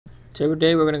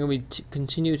Today we're going to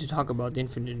continue to talk about the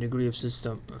infinite degree of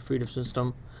freedom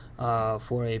system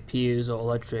for a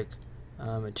piezoelectric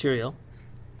material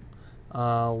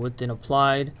with an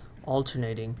applied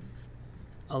alternating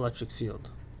electric field.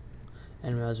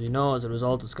 And as we know, as a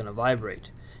result, it's going to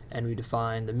vibrate. And we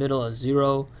define the middle as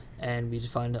 0, and we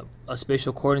defined a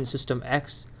spatial coordinate system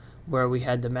x, where we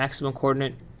had the maximum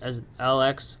coordinate as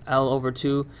Lx, L over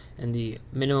 2, and the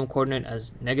minimum coordinate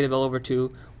as negative L over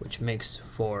 2, which makes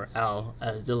for L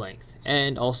as the length,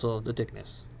 and also the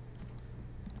thickness.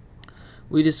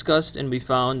 We discussed and we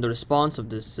found the response of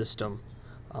this system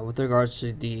with regards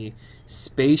to the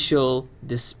spatial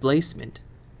displacement.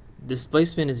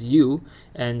 Displacement is u,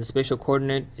 and the spatial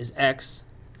coordinate is x,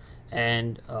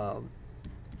 and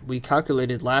we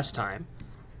calculated last time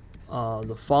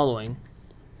the following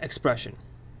expression.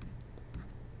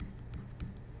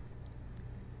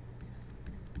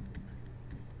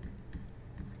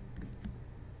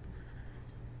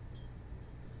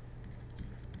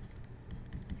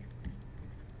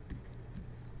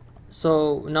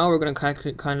 So now we're going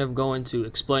to kind of go into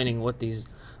explaining what these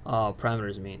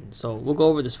parameters mean. So we'll go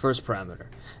over this first parameter,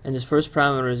 and this first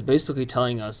parameter is basically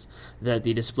telling us that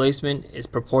the displacement is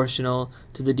proportional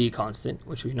to the d constant,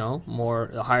 which we know.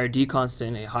 A higher d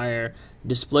constant, a higher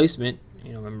displacement.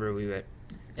 Remember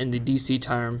in the DC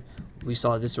term we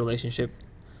saw this relationship.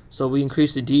 So we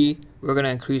increase the d,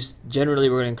 generally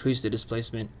we're going to increase the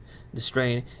displacement, the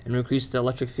strain, and increase the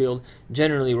electric field.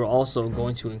 Generally we're also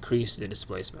going to increase the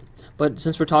displacement. But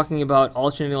since we're talking about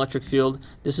alternating electric field,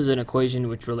 this is an equation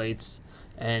which relates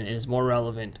and is more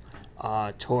relevant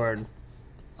toward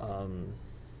the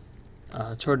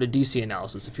DC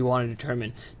analysis if you want to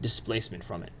determine displacement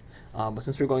from it. But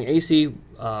since we're going AC,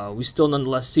 we still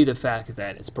nonetheless see the fact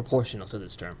that it's proportional to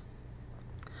this term.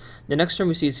 The next term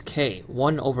we see is k,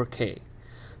 1 over k.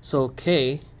 So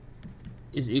k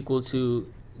is equal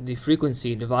to the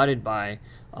frequency divided by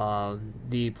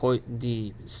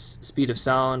the speed of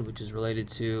sound, which is related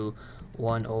to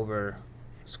 1 over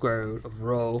square root of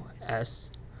rho s.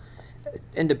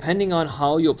 And depending on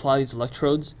how you apply these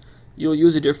electrodes, you'll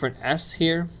use a different s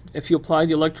here. If you apply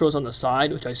the electrodes on the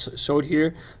side, which I showed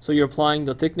here, so you're applying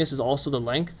the thickness is also the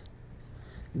length,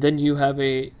 then you have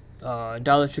a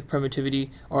dielectric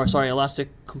permittivity, or sorry, elastic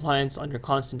compliance under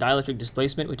constant dielectric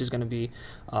displacement, which is going to be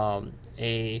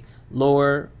a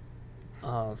lower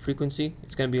frequency.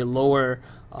 It's going to be a lower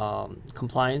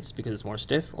compliance because it's more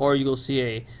stiff. Or you will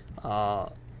see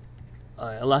a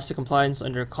elastic compliance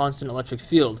under constant electric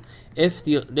field if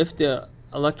the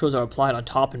electrodes are applied on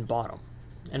top and bottom.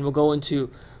 And we'll go into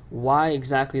why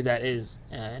exactly that is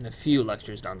in a few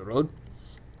lectures down the road.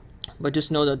 But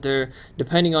just know that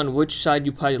depending on which side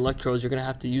you apply the electrodes, you're going to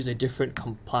have to use a different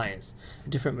compliance, a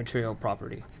different material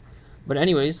property. But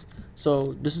anyways,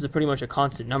 so this is pretty much a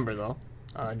constant number though,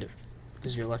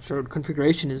 because your electrode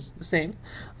configuration is the same.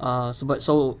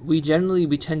 So we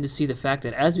tend to see the fact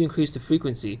that as we increase the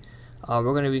frequency, we're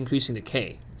going to be increasing the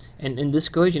k. And in this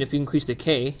equation, if you increase the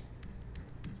k,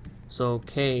 so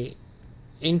k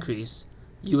increase,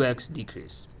 ux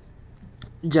decrease.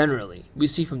 Generally, we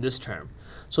see from this term.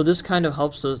 So this kind of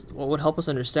helps us. What would help us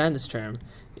understand this term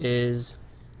is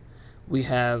we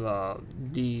have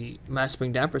the mass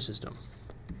spring damper system,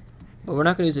 but we're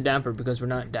not going to use a damper because we're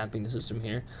not damping the system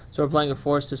here. So we're applying a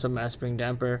force to some mass spring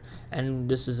damper, and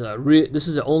this is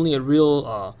only a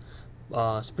real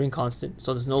spring constant,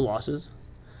 so there's no losses.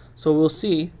 So we'll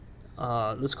see.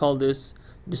 Let's call this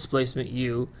displacement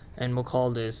u, and we'll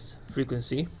call this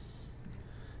frequency,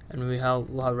 and we'll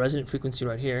have resonant frequency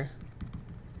right here.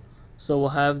 So we'll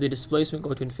have the displacement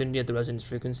go to infinity at the resonance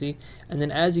frequency, and then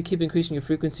as you keep increasing your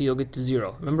frequency, you'll get to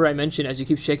 0. Remember I mentioned as you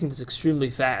keep shaking this extremely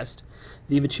fast,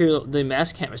 the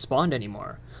mass can't respond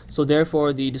anymore. So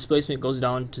therefore the displacement goes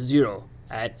down to 0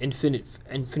 at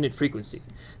infinite frequency.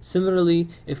 Similarly,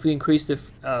 if we increase the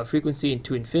frequency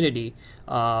to infinity,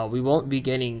 we'll be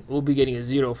getting a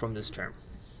 0 from this term.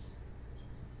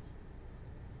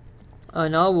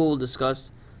 Now we'll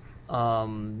discuss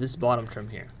this bottom term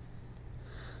here.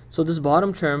 So this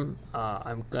bottom term,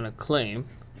 I'm going to claim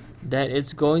that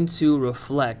it's going to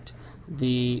reflect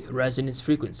the resonance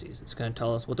frequencies. It's going to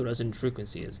tell us what the resonance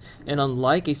frequency is. And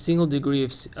unlike a single degree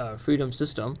of freedom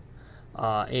system,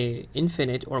 a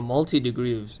infinite or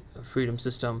multi-degree of freedom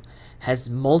system has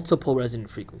multiple resonant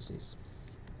frequencies.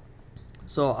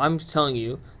 So I'm telling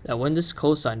you that when this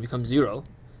cosine becomes 0,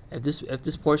 if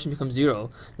this portion becomes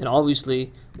 0, then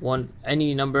obviously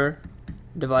any number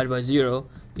divided by 0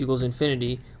 equals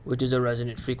infinity, which is a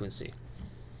resonant frequency,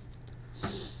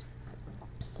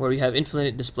 where we have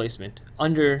infinite displacement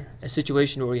under a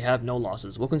situation where we have no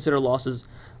losses. We'll consider losses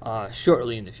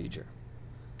shortly in the future.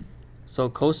 So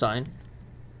cosine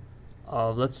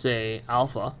of, let's say,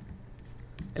 alpha,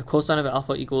 if cosine of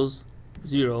alpha equals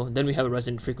 0, then we have a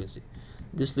resonant frequency.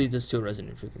 This leads us to a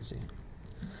resonant frequency.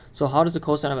 So how does the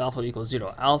cosine of alpha equal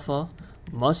 0? Alpha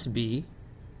must be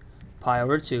pi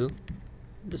over 2,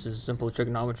 this is a simple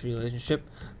trigonometry relationship,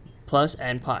 plus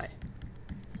n pi.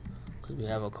 Because we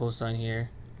have a cosine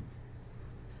here.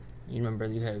 You remember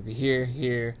you have to be here,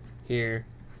 here, here,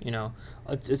 you know.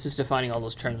 It's just defining all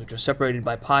those terms which are separated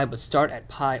by pi but start at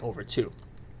pi over 2.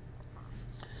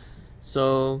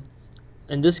 So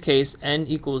in this case, n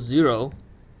equals 0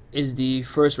 is the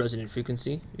first resonant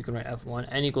frequency. You can write f1.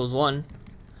 N equals 1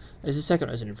 is the second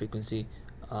resonant frequency.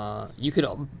 You could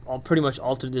pretty much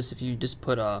alter this if you just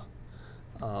put a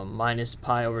minus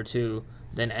pi over 2,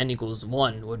 then n equals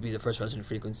 1 would be the first resonant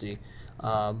frequency.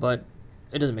 But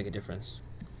it doesn't make a difference.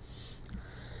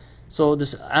 So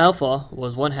this alpha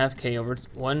was 1/2 k over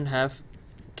 1/2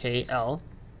 kl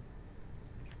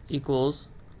equals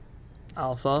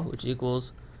alpha, which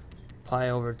equals pi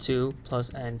over 2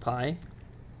 plus n pi.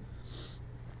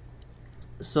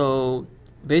 So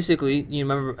basically, you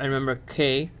remember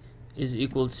k is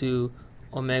equal to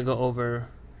omega over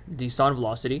the sound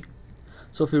velocity.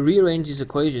 So if we rearrange these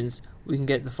equations, we can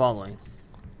get the following.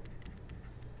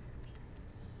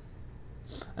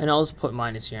 And I'll just put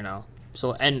minus here now.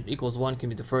 So n equals 1 can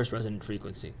be the first resonant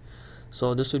frequency.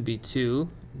 So this would be 2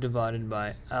 divided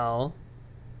by L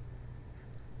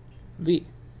V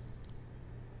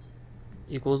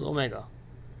equals omega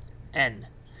n.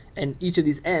 And each of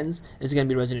these n's is going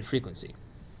to be resonant frequency.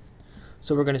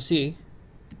 So we're going to see,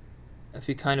 if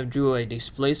we kind of drew a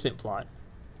displacement plot,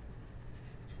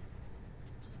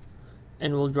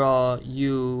 and we'll draw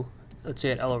u, let's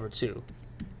say at L over 2,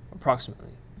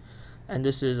 approximately. And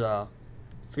this is a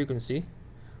frequency.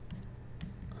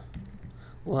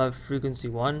 We'll have frequency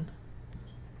 1,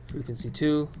 frequency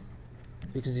 2,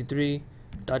 frequency 3,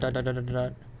 dot dot dot dot dot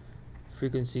dot,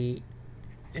 frequency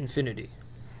infinity.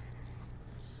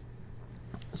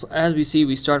 So as we see,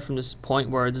 we start from this point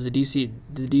where there's the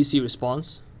DC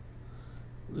response.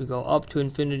 We go up to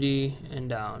infinity and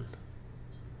down.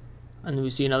 And then we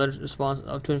see another response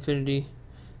up to infinity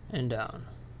and down.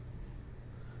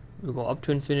 We go up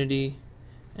to infinity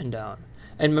and down.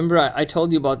 And remember, I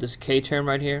told you about this k term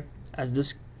right here.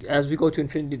 As we go to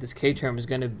infinity, this k term is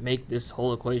going to make this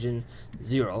whole equation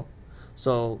 0.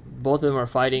 So both of them are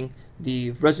fighting.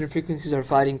 The resonant frequencies are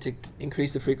fighting to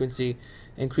increase the frequency,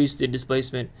 increase the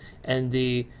displacement, and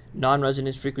the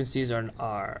non-resonant frequencies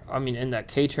are in that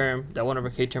k term, that 1 over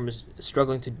k term is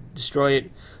struggling to destroy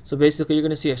it. So basically, you're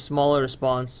going to see a smaller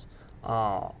response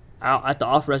at the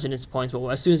off resonance points, but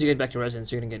as soon as you get back to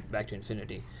resonance, you're going to get back to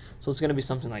infinity. So it's going to be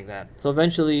something like that. So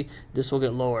eventually, this will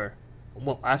get lower.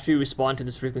 Well, after you respond to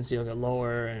this frequency, it'll get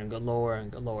lower and get lower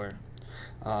and get lower.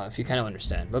 If you kind of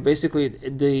understand. But basically,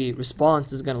 the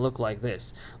response is going to look like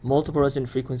this. Multiple resonant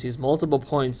frequencies, multiple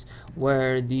points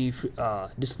where the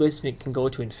displacement can go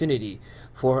to infinity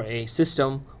for a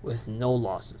system with no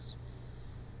losses.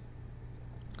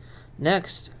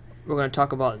 Next, we're going to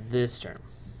talk about this term,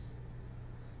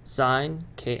 sine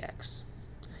kx.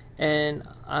 And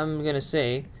I'm going to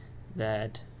say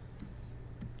that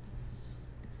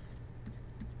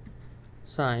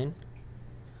sine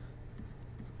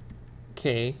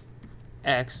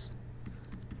kx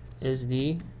is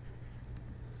the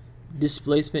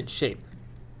displacement shape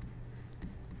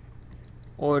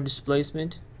or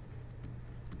displacement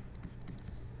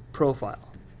profile.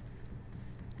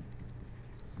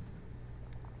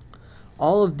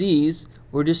 All of these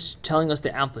were just telling us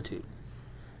the amplitude.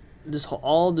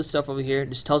 All this stuff over here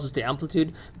just tells us the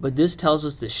amplitude, but this tells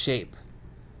us the shape.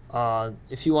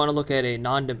 If you want to look at a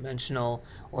non-dimensional,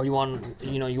 or you want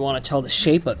to tell the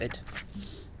shape of it.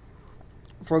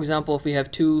 For example, if we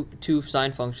have two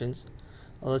sine functions,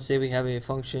 let's say we have a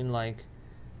function like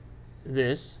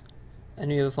this, and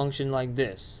we have a function like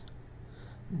this.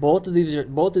 Both of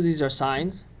these are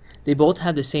sines. They both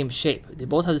have the same shape. They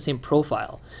both have the same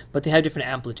profile, but they have different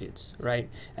amplitudes, right?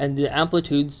 And the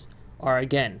amplitudes are,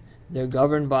 again, they're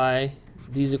governed by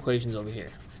these equations over here.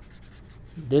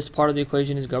 This part of the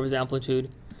equation governs the amplitude,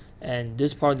 and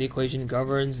this part of the equation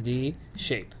governs the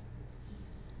shape.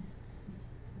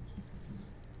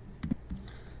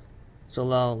 So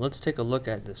now let's take a look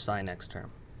at the sine x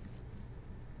term.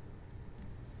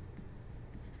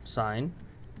 Sine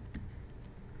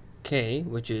k,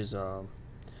 which is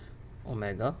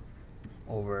omega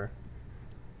over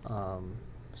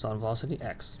sound velocity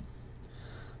x.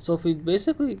 So if we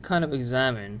basically kind of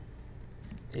examine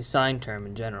a sine term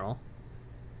in general,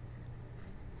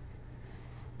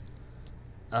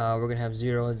 we're going to have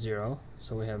 0 at 0,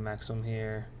 so we have maximum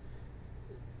here,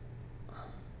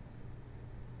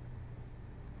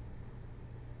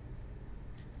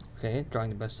 Okay, drawing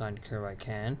the best sine curve I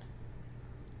can.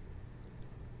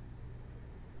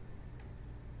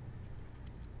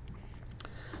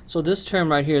 So this term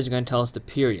right here is going to tell us the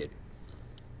period.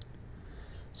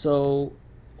 So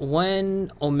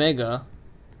when omega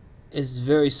is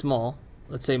very small,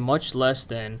 let's say much less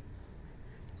than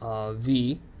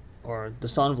v, or the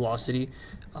sound velocity,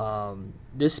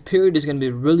 this period is going to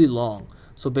be really long.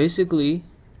 So basically,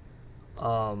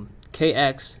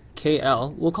 kx,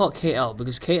 kl, we'll call it kl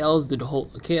because kl is the whole,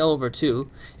 kl over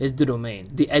 2 is the domain,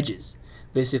 the edges.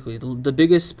 Basically, the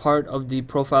biggest part of the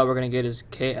profile we're going to get is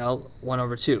kl 1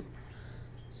 over 2.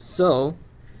 So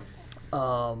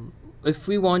if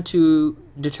we want to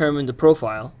determine the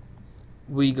profile,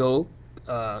 we go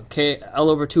kl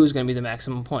over 2 is going to be the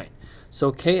maximum point.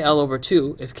 So kl over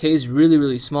 2, if k is really,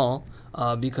 really small,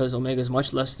 because omega is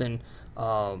much less than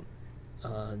the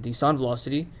sound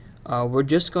velocity, we're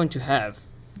just going to have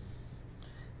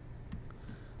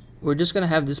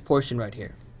this portion right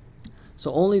here.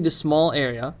 So only the small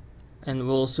area, and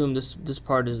we'll assume this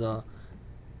part is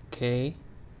kl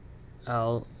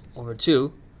over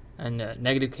 2 and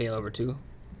negative kl over 2.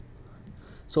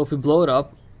 So if we blow it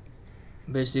up,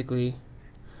 basically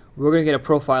we're going to get a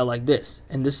profile like this.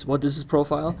 And this is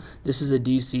profile? This is a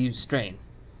DC strain,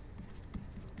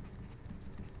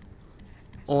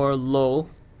 or low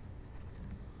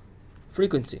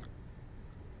frequency.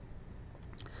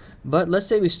 But let's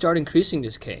say we start increasing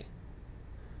this k.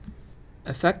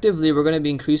 Effectively, we're going to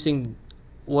be increasing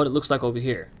what it looks like over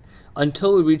here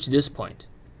until we reach this point.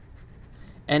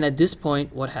 And at this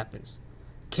point, what happens?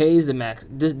 K is the max.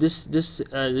 This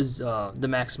is the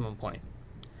maximum point.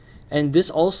 And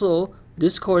this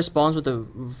corresponds with the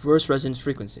reverse resonance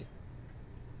frequency.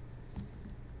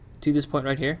 See this point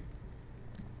right here?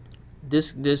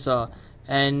 This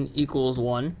n equals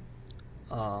 1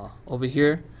 over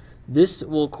here. This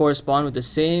will correspond with the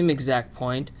same exact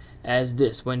point as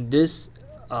this when this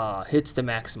hits the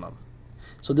maximum.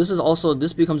 So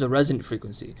this becomes a resonant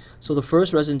frequency. So the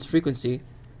first resonance frequency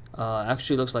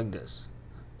actually looks like this.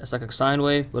 It's like a sine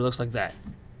wave, but it looks like that.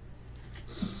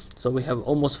 So we have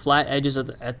almost flat edges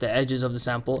at the edges of the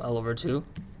sample, L over 2.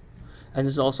 And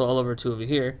this is also L over 2 over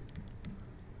here.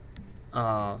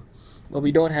 But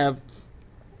we don't have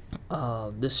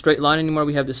this straight line anymore.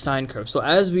 We have this sine curve. So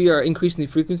as we are increasing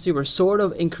the frequency, we're sort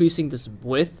of increasing this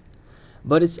width,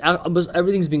 but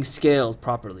everything's being scaled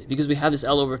properly because we have this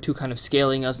L over 2 kind of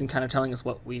scaling us and kind of telling us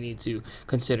what we need to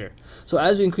consider. So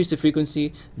as we increase the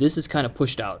frequency, this is kind of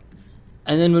pushed out.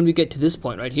 And then when we get to this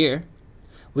point right here,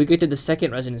 we get to the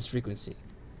second resonance frequency.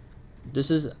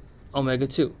 This is omega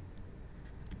 2.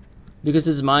 Because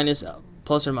this is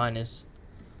plus or minus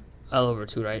L over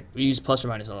 2, right? We use plus or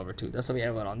minus L over 2. That's why we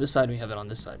have it on this side and we have it on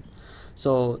this side.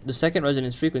 So the second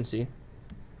resonance frequency,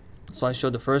 so I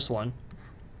showed the first one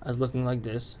as looking like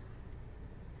this.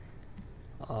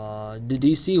 The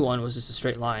DC one was just a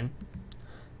straight line.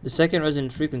 The second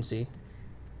resonance frequency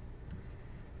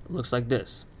looks like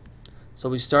this. So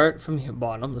we start from the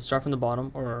bottom. Let's start from the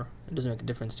bottom, or it doesn't make a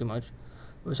difference too much.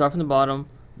 We start from the bottom,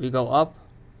 we go up,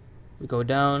 we go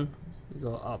down, we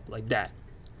go up like that.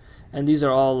 And these are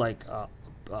all like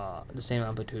the same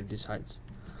amplitude, these heights.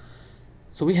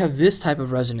 So we have this type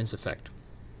of resonance effect.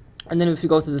 And then if you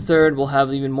go to the third, we'll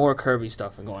have even more curvy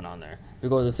stuff going on there. If we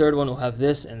go to the third one, we'll have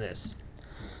this and this.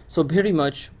 So pretty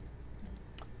much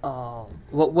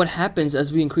what happens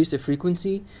as we increase the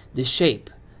frequency, the shape,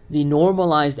 the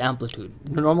normalized amplitude.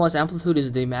 The normalized amplitude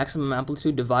is the maximum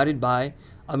amplitude divided by,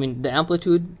 the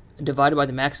amplitude divided by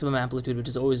the maximum amplitude, which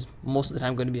is always most of the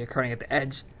time going to be occurring at the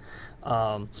edge.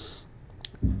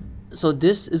 So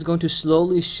this is going to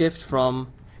slowly shift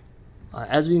from,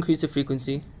 as we increase the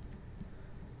frequency,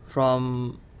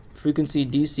 from frequency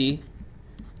DC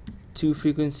to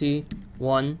frequency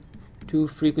 1 to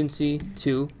frequency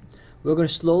 2. We're going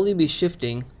to slowly be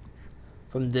shifting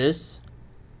from this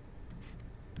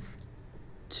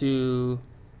to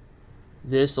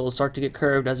this. So it'll start to get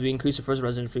curved as we increase the first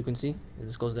resonant frequency.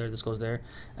 This goes there,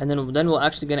 and then we're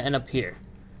actually going to end up here.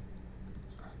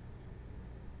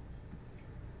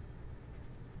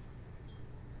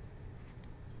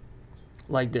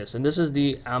 Like this, and this is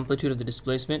the amplitude of the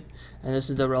displacement, and this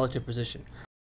is the relative position.